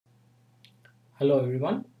Hello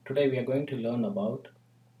everyone, today we are going to learn about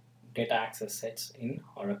data access sets in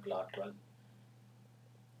Oracle R12.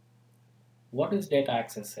 What is data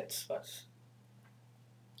access sets first?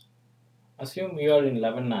 Assume you are in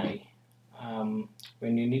 11i.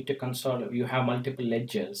 When you need to consolidate, you have multiple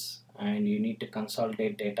ledgers and you need to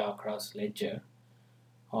consolidate data across ledger,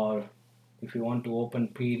 or if you want to open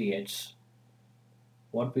periods,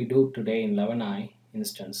 what we do today in 11i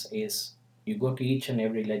instance is you go to each and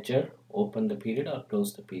every ledger, open the period or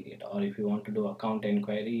close the period, or if you want to do account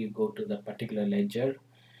inquiry, you go to the particular ledger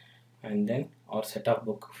and then or setup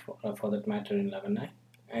book for that matter in 11i,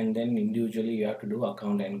 and then individually you have to do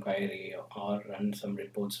account inquiry or run some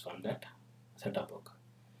reports from that setup book.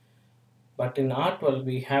 But in R12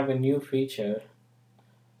 we have a new feature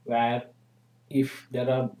where if there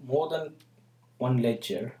are more than one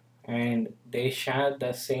ledger and they share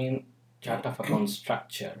the same chart of account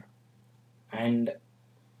structure and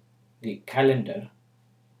the calendar,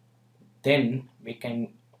 then we can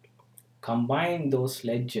combine those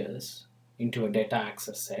ledgers into a data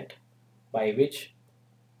access set by which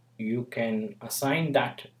you can assign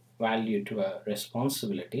that value to a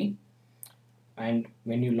responsibility, and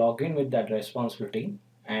when you log in with that responsibility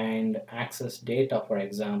and access data, for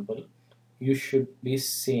example, you should be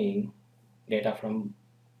seeing data from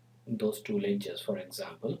those two ledgers, for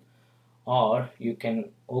example, or you can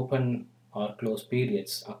open or close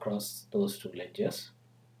periods across those two ledgers.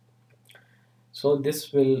 So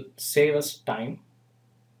this will save us time,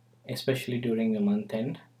 especially during the month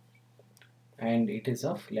end, and it is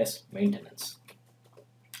of less maintenance.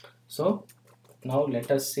 So now let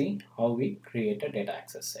us see how we create a data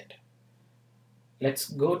access set. Let's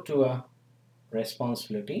go to a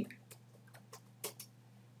responsibility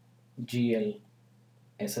GL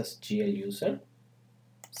SSGL user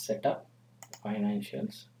setup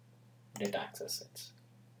financials data access sets.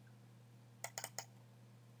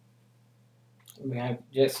 We have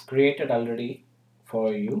just created already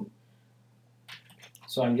for you.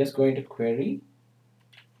 So I'm just going to query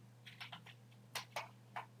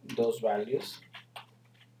those values.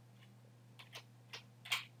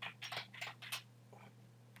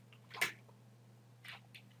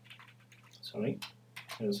 Sorry,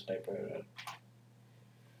 there's a typo error.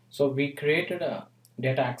 So we created a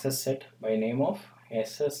data access set by name of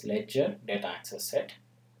SS Ledger data access set,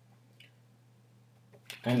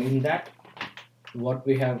 and in that what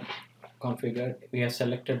we have configured, we have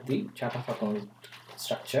selected the chart of account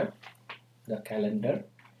structure, the calendar,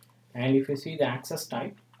 and if you see the access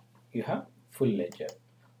type, you have full ledger.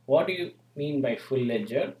 What do you mean by full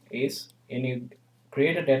ledger is when you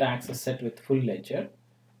create a data access set with full ledger,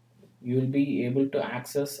 you will be able to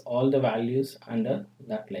access all the values under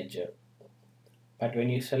that ledger. But when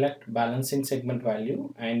you select balancing segment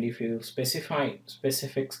value and if you specify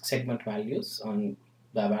specific segment values on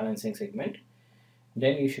the balancing segment,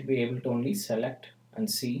 then you should be able to only select and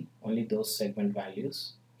see only those segment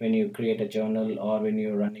values when you create a journal or when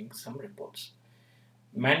you're running some reports.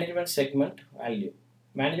 Management segment value.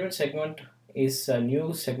 Management segment is a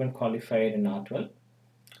new segment qualifier in R12,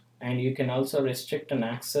 and you can also restrict an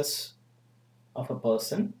access of a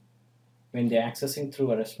person when they're accessing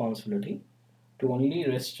through a responsibility to only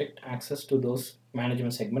restrict access to those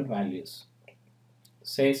management segment values.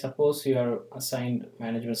 Say suppose you are assigned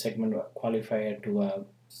management segment qualifier to a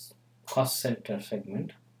cost center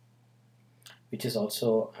segment, which is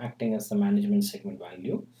also acting as the management segment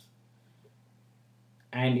value,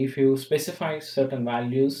 and if you specify certain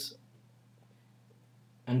values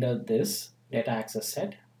under this data access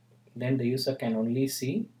set, then the user can only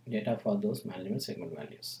see data for those management segment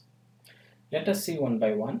values. Let us see one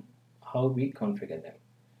by one how we configure them.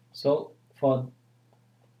 So for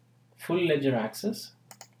full ledger access,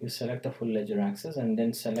 you select the full ledger access and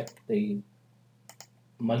then select the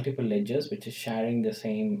multiple ledgers which is sharing the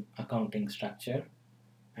same accounting structure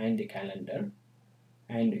and the calendar,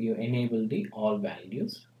 and you enable the all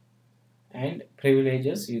values, and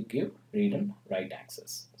privileges you give read and write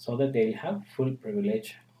access so that they'll have full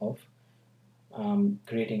privilege of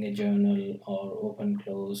creating a journal or open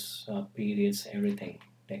close periods, everything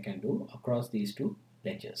they can do across these two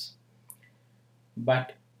ledgers.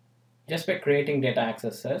 But just by creating data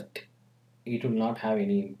access set, it will not have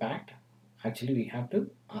any impact. Actually, we have to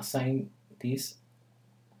assign these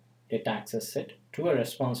data access set to a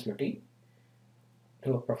responsibility,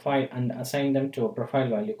 to a profile, and assign them to a profile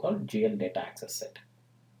value called GL data access set.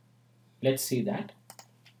 Let's see that.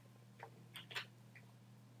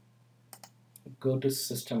 Go to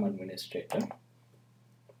System Administrator,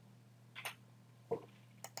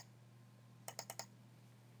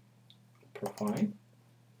 Profile,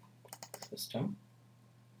 System,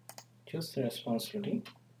 choose the responsibility,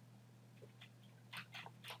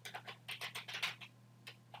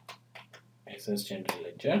 access general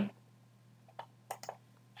ledger,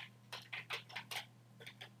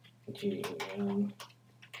 GL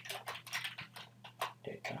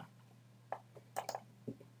data,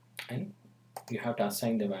 and you have to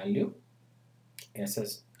assign the value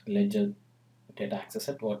SS ledger data access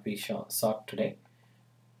set, what we saw today,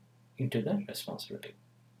 into the responsibility.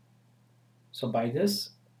 So by this,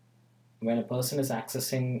 when a person is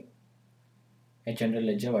accessing a general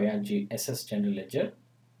ledger via SS general ledger,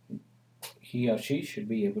 he or she should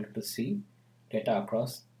be able to see data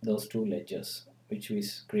across those two ledgers which we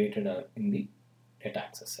created in the data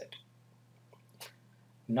access set.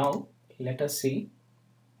 Now let us see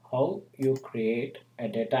how you create a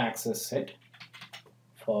data access set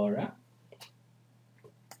for a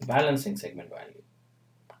balancing segment value.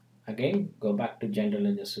 Again, go back to general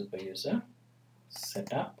ledger super user,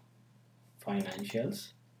 setup,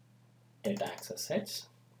 financials, data access sets.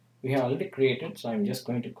 We have already created, so I'm just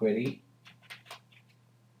going to query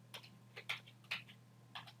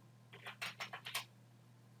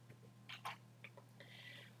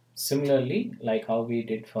similarly, like how we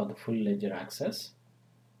did for the full ledger access.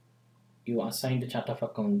 You assign the chart of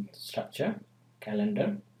account structure,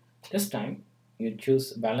 calendar. This time you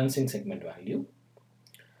choose balancing segment value,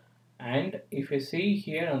 and if you see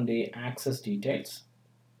here on the access details,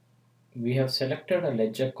 we have selected a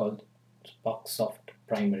ledger called Spoksoft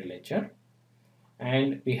primary ledger,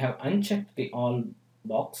 and we have unchecked the all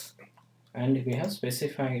box, and we have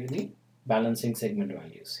specified the balancing segment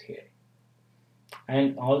values here.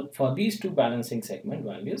 And all for these two balancing segment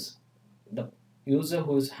values, the user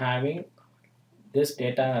who is having this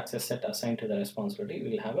data access set assigned to the responsibility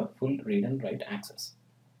will have a full read and write access.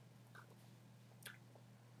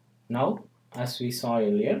 Now, as we saw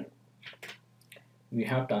earlier, we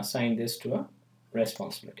have to assign this to a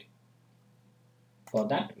responsibility. For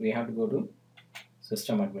that, we have to go to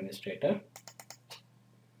System Administrator,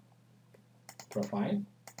 Profile,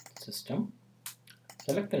 System,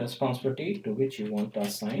 select the responsibility to which you want to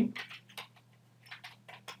assign,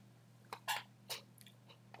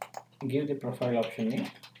 give the profile option name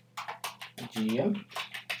GL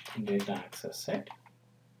data access set,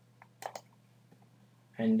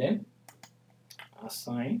 and then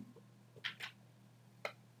assign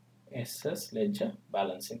SS ledger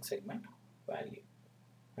balancing segment value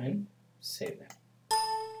and save them.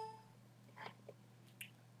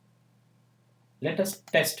 Let us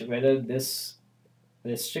test whether this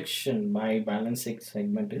restriction by balancing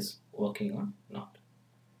segment is working or not.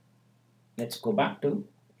 Let's go back to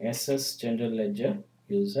SS general ledger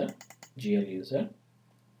user, GL user,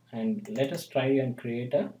 and let us try and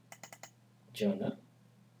create a journal.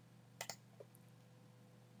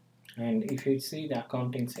 And if you see the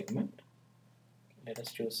accounting segment, let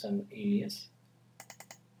us choose an alias.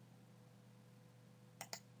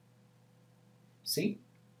 See,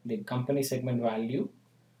 the company segment value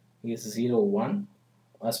is 01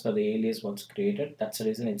 as per the alias what's created. That's the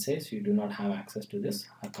reason it says you do not have access to this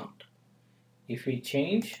account. If we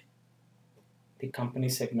change the company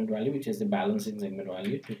segment value, which is the balancing segment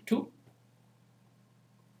value, to 2,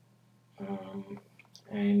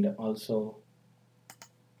 and also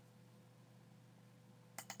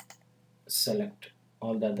select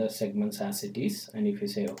all the other segments as it is, and if you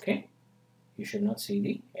say OK, you should not see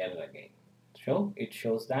the error again. So it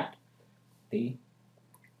shows that the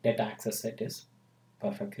data access set is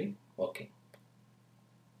perfectly working.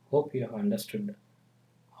 Hope you have understood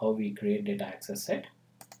how we create data access set.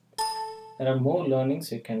 There are more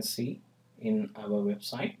learnings you can see in our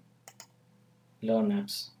website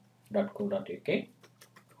learnapps.co.uk.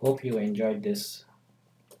 Hope you enjoyed this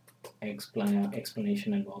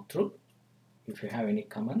explanation and walkthrough. If you have any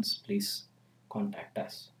comments, please contact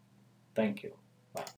us. Thank you.